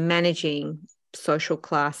a way of managing social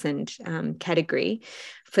class and category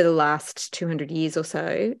for the last 200 years or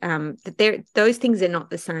so. Those things are not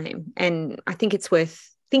the same. And I think it's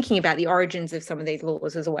worth thinking about the origins of some of these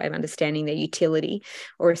laws as a way of understanding their utility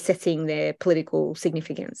or assessing their political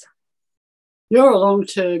significance. You're a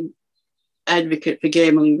long-term advocate for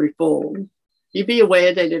gambling reform. You'd be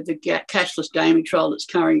aware that of the cashless gaming trial that's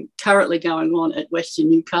currently going on at Western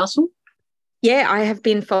Newcastle. Yeah, I have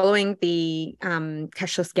been following the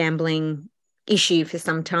cashless gambling issue for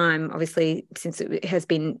some time, obviously, since it has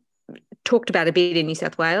been talked about a bit in New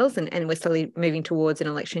South Wales, and we're slowly moving towards an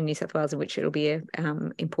election in New South Wales in which it'll be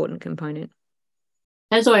an important component.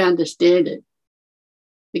 As I understand it,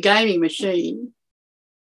 the gaming machine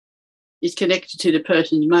is connected to the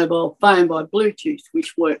person's mobile phone by Bluetooth,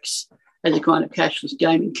 which works as a kind of cashless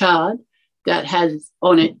gaming card that has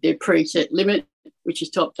on it their preset limit, which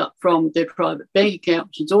is topped up from their private bank account,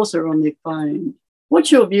 which is also on their phone.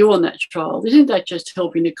 What's your view on that trial? Isn't that just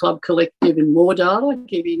helping the club collect even more data,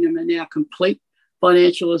 giving them a now complete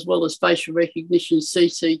financial as well as facial recognition,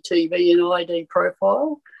 CCTV and ID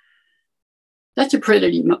profile? That's a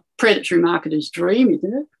predatory marketer's dream,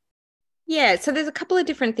 isn't it? Yeah, so there's a couple of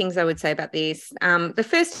different things I would say about this. The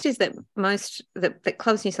first is that that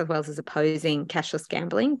Clubs New South Wales is opposing cashless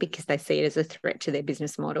gambling because they see it as a threat to their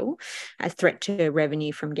business model, a threat to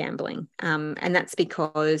revenue from gambling. And that's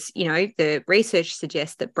because, the research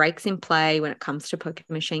suggests that breaks in play when it comes to poker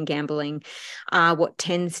machine gambling are what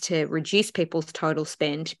tends to reduce people's total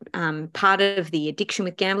spend. Part of the addiction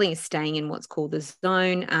with gambling is staying in what's called the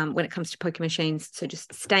zone when it comes to poker machines. So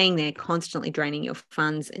just staying there, constantly draining your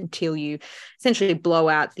funds until you essentially blow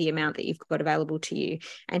out the amount that you've got available to you.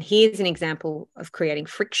 And here's an example of creating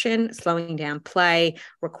friction, slowing down play,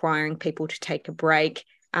 requiring people to take a break,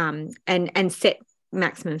 and set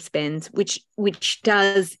maximum spends, which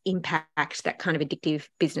does impact that kind of addictive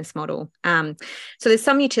business model. So there's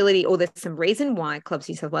some utility, or there's some reason why Clubs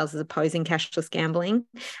New South Wales is opposing cashless gambling,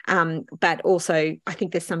 but also I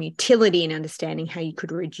think there's some utility in understanding how you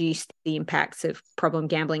could reduce the impacts of problem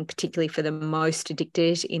gambling, particularly for the most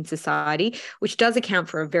addicted in society, which does account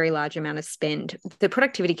for a very large amount of spend. The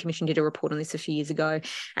Productivity Commission did a report on this a few years ago,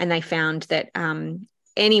 and they found that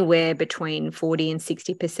anywhere between 40 and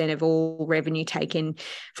 60% of all revenue taken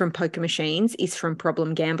from poker machines is from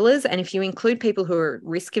problem gamblers. And if you include people who are at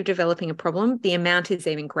risk of developing a problem, the amount is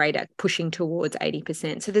even greater, pushing towards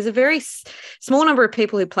 80%. So there's a very small number of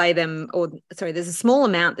people who play them, there's a small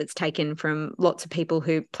amount that's taken from lots of people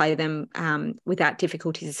who play them without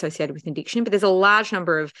difficulties associated with addiction. But there's a large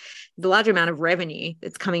amount of revenue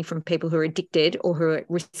that's coming from people who are addicted or who are at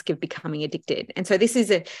risk of becoming addicted. And so this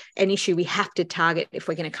is an issue we have to target if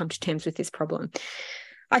we're going to come to terms with this problem.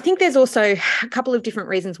 I think there's also a couple of different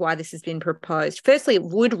reasons why this has been proposed. Firstly, it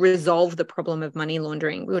would resolve the problem of money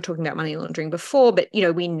laundering. We were talking about money laundering before, but,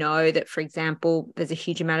 we know that, for example, there's a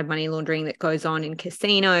huge amount of money laundering that goes on in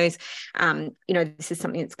casinos. This is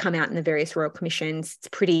something that's come out in the various royal commissions. It's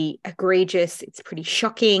pretty egregious. It's pretty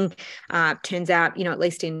shocking. Turns out, at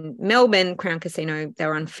least in Melbourne, Crown Casino, they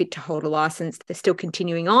were unfit to hold a license. They're still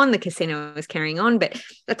continuing on. The casino is carrying on, but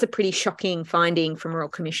that's a pretty shocking finding from Royal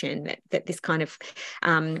Commission that this kind of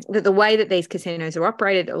that the way that these casinos are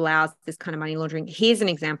operated allows this kind of money laundering. Here's an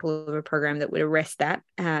example of a program that would arrest that,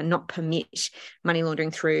 not permit money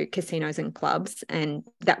laundering through casinos and clubs, and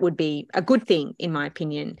that would be a good thing, in my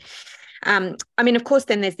opinion. Of course,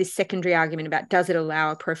 then there's this secondary argument about, does it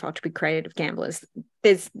allow a profile to be created of gamblers?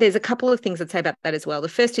 There's a couple of things I'd say about that as well. The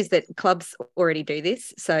first is that clubs already do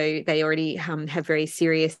this. So they already have very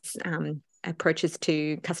serious approaches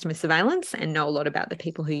to customer surveillance and know a lot about the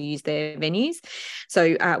people who use their venues.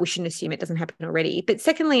 So we shouldn't assume it doesn't happen already. But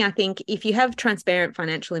secondly, I think if you have transparent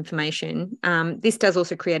financial information, this does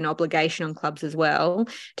also create an obligation on clubs as well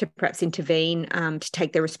to perhaps intervene, to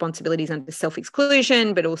take their responsibilities under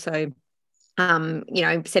self-exclusion, but also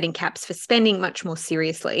setting caps for spending much more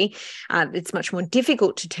seriously. It's much more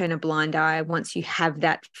difficult to turn a blind eye once you have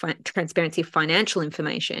that transparency of financial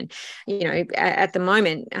information. At the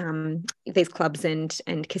moment, these clubs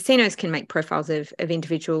and casinos can make profiles of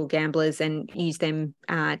individual gamblers and use them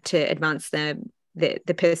to advance the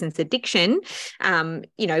person's addiction,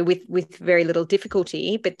 with very little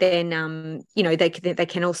difficulty. But then, they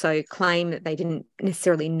can also claim that they didn't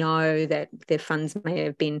necessarily know that their funds may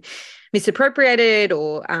have been misappropriated,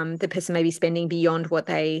 or the person may be spending beyond what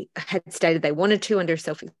they had stated they wanted to under a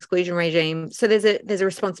self-exclusion regime. So there's a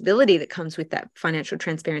responsibility that comes with that financial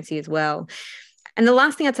transparency as well. And the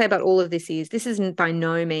last thing I'd say about all of this is by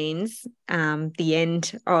no means the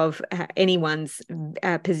end of anyone's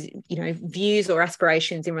views or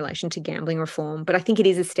aspirations in relation to gambling reform, but I think it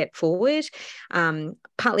is a step forward,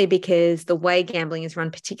 partly because the way gambling is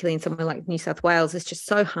run, particularly in somewhere like New South Wales, is just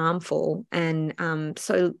so harmful and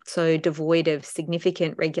so devoid of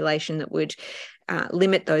significant regulation that would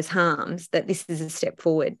limit those harms, that this is a step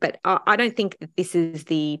forward. But I don't think that this is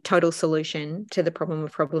the total solution to the problem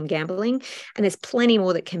of problem gambling. And there's plenty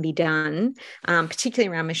more that can be done,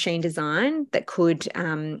 particularly around machine design, that could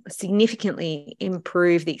significantly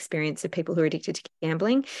improve the experience of people who are addicted to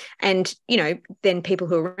gambling. And, you know, then people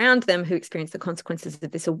who are around them who experience the consequences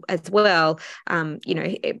of this as well, you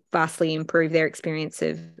know, vastly improve their experience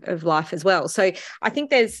of life as well. So I think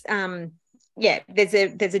there's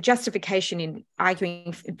a justification in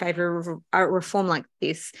arguing in favour of a reform like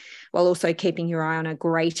this, while also keeping your eye on a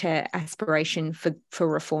greater aspiration for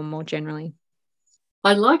reform more generally.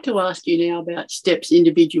 I'd like to ask you now about steps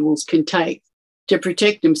individuals can take to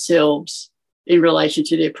protect themselves in relation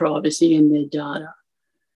to their privacy and their data.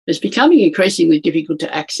 It's becoming increasingly difficult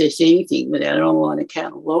to access anything without an online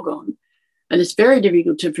account or log on. And it's very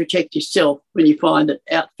difficult to protect yourself when you find that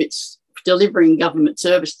outfits delivering government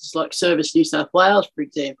services like Service New South Wales, for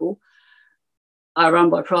example, are run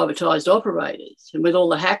by privatised operators. And with all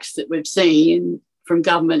the hacks that we've seen from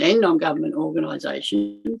government and non-government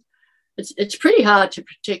organisations, it's pretty hard to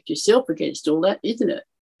protect yourself against all that, isn't it?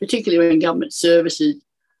 Particularly when government services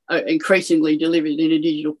are increasingly delivered in a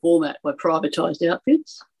digital format by privatised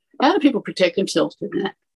outfits. How do people protect themselves from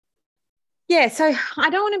that? Yeah, so I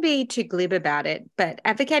don't want to be too glib about it, but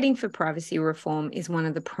advocating for privacy reform is one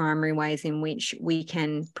of the primary ways in which we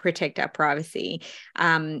can protect our privacy.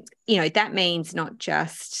 You know, that means not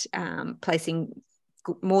just placing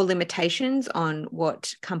more limitations on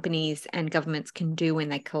what companies and governments can do when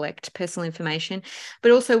they collect personal information,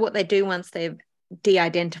 but also what they do once they've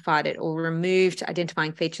de-identified it or removed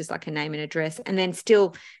identifying features like a name and address, and then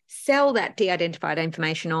still sell that de-identified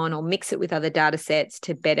information on or mix it with other data sets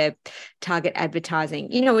to better target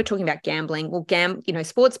advertising. You know, we're talking about gambling. Well,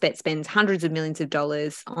 Sportsbet spends hundreds of millions of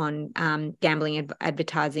dollars on gambling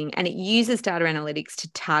advertising, and it uses data analytics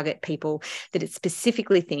to target people that it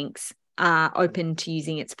specifically thinks are open to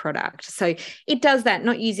using its product. So it does that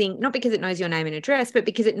not because it knows your name and address, but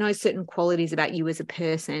because it knows certain qualities about you as a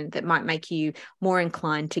person that might make you more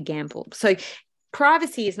inclined to gamble. So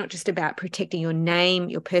privacy is not just about protecting your name,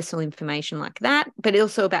 your personal information like that, but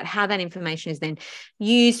also about how that information is then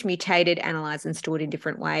used, mutated, analysed, and stored in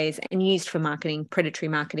different ways and used for predatory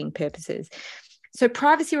marketing purposes. So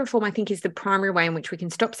privacy reform, I think, is the primary way in which we can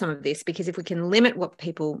stop some of this, because if we can limit what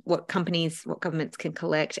companies, what governments can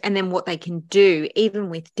collect, and then what they can do, even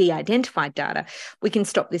with de-identified data, we can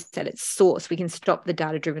stop this at its source. We can stop the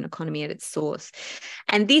data-driven economy at its source.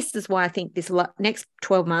 And this is why I think this next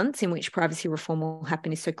 12 months in which privacy reform will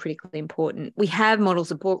happen is so critically important. We have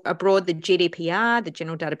models abroad, the GDPR, the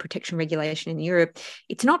General Data Protection Regulation in Europe.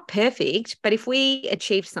 It's not perfect, but if we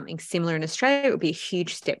achieve something similar in Australia, it would be a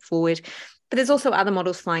huge step forward. But there's also other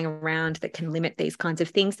models flying around that can limit these kinds of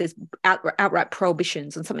things. There's outright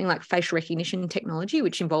prohibitions on something like facial recognition technology,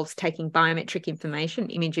 which involves taking biometric information,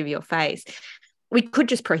 image of your face. We could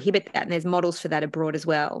just prohibit that, and there's models for that abroad as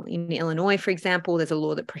well. In Illinois, for example, there's a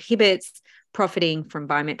law that prohibits profiting from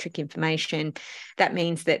biometric information. That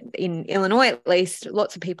means that in Illinois, at least,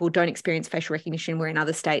 lots of people don't experience facial recognition, where in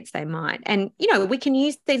other states they might. And, you know, we can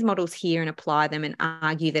use these models here and apply them and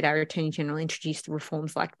argue that our Attorney General introduced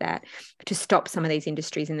reforms like that to stop some of these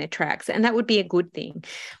industries in their tracks. And that would be a good thing.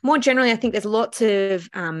 More generally, I think there's lots of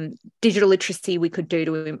digital literacy we could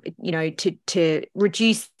do to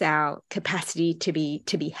reduce our capacity to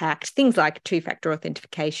be hacked. Things like two-factor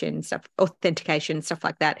authentication, stuff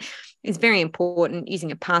like that is very important.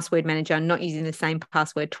 Using a password manager, not using the same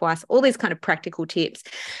password twice, all these kind of practical tips.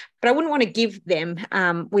 But I wouldn't want to give them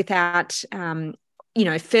without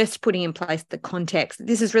first putting in place the context.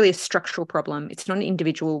 This is really a structural problem. It's not an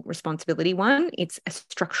individual responsibility one. It's a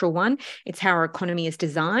structural one. It's how our economy is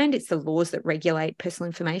designed. It's the laws that regulate personal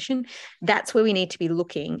information. That's where we need to be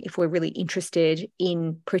looking if we're really interested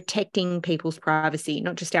in protecting people's privacy,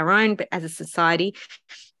 not just our own, but as a society.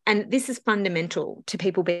 And this is fundamental to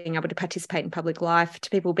people being able to participate in public life, to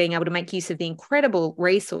people being able to make use of the incredible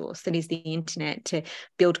resource that is the internet, to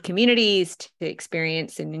build communities, to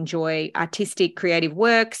experience and enjoy artistic, creative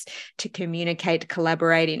works, to communicate, to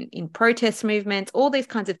collaborate in protest movements, all these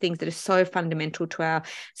kinds of things that are so fundamental to our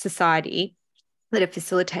society that are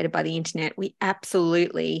facilitated by the internet. We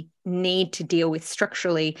absolutely need to deal with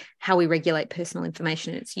structurally how we regulate personal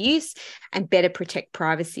information and its use, and better protect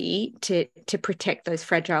privacy to protect those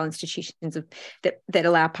fragile institutions that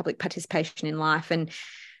allow public participation in life. And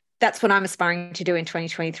that's what I'm aspiring to do in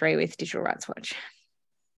 2023 with Digital Rights Watch.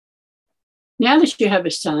 Now that you have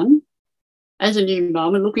a son, as a new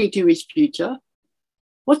mum and looking to his future,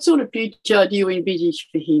 what sort of future do you envisage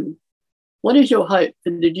for him? What is your hope for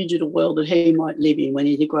the digital world that he might live in when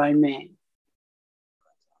he's a grown man?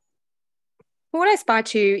 What I aspire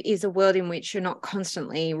to is a world in which you're not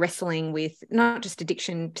constantly wrestling with not just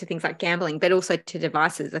addiction to things like gambling, but also to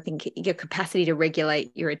devices. I think your capacity to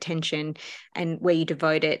regulate your attention and where you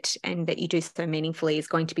devote it, and that you do so meaningfully, is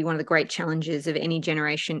going to be one of the great challenges of any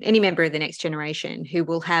generation, any member of the next generation, who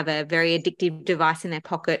will have a very addictive device in their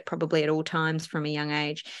pocket, probably at all times from a young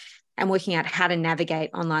age, and working out how to navigate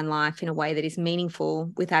online life in a way that is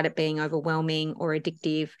meaningful without it being overwhelming or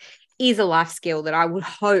addictive is a life skill that I would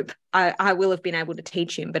hope I will have been able to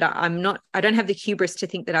teach him. But I don't have the hubris to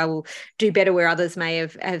think that I will do better where others may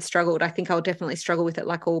have struggled. I think I'll definitely struggle with it,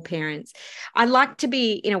 like all parents. I'd like to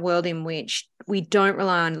be in a world in which we don't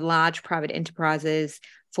rely on large private enterprises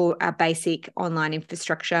for our basic online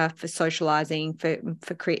infrastructure, for socializing, for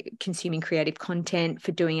consuming creative content,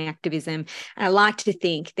 for doing activism. And I like to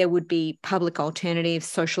think there would be public alternatives,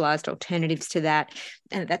 socialized alternatives to that.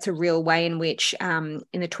 And that's a real way in which in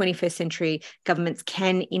the 21st century, governments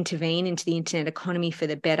can intervene into the internet economy for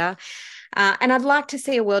the better. And I'd like to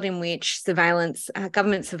see a world in which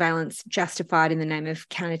government surveillance justified in the name of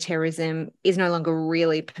counterterrorism is no longer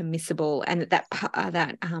really permissible, and that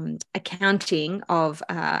accounting of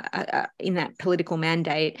in that political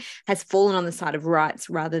mandate has fallen on the side of rights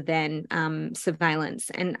rather than surveillance.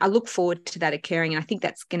 And I look forward to that occurring, and I think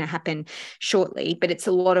that's going to happen shortly. But it's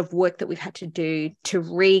a lot of work that we've had to do to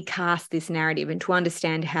recast this narrative and to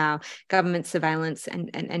understand how government surveillance and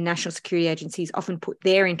national security agencies often put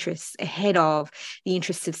their interests ahead of the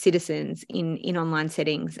interests of citizens in online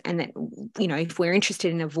settings. And that, if we're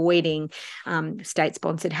interested in avoiding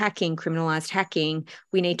state-sponsored hacking, criminalised hacking,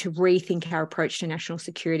 we need to rethink our approach to national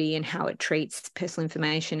security and how it treats personal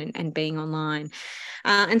information and being online.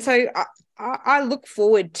 And so I look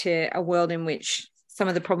forward to a world in which some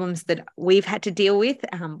of the problems that we've had to deal with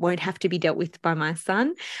won't have to be dealt with by my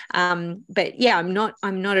son. But yeah, I'm not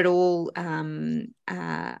at all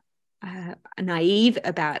naive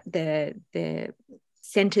about the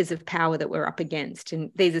centers of power that we're up against.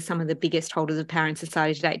 And these are some of the biggest holders of power in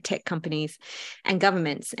society today, tech companies and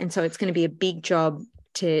governments. And so it's going to be a big job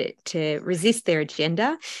to resist their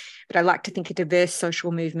agenda. But I like to think a diverse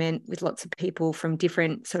social movement with lots of people from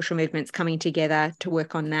different social movements coming together to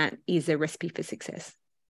work on that is a recipe for success.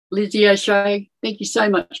 Lizzie O'Shea, thank you so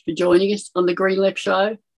much for joining us on the Green Left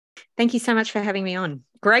Show. Thank you so much for having me on.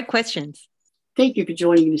 Great questions. Thank you for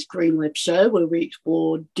joining this Green Left Show, where we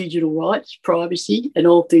explore digital rights, privacy, and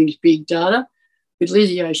all things big data with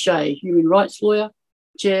Lizzie O'Shea, human rights lawyer,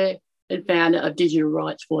 chair and founder of Digital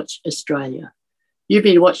Rights Watch Australia. You've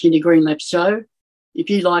been watching the Green Left Show. If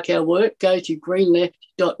you like our work, go to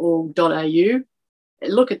greenleft.org.au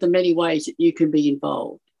and look at the many ways that you can be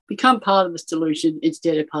involved. Become part of the solution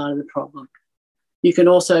instead of part of the problem. You can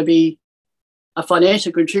also be a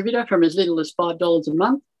financial contributor from as little as $5 a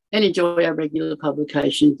month and enjoy our regular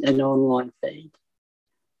publications and online feed.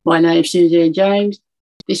 My name's Suzanne James.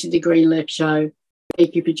 This is the Green Left Show.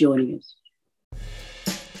 Thank you for joining us.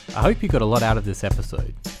 I hope you got a lot out of this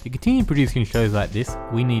episode. To continue producing shows like this,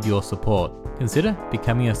 we need your support. Consider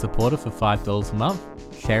becoming a supporter for $5 a month,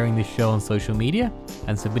 sharing this show on social media,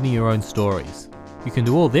 and submitting your own stories. You can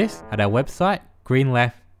do all this at our website,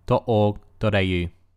 greenleft.org.au.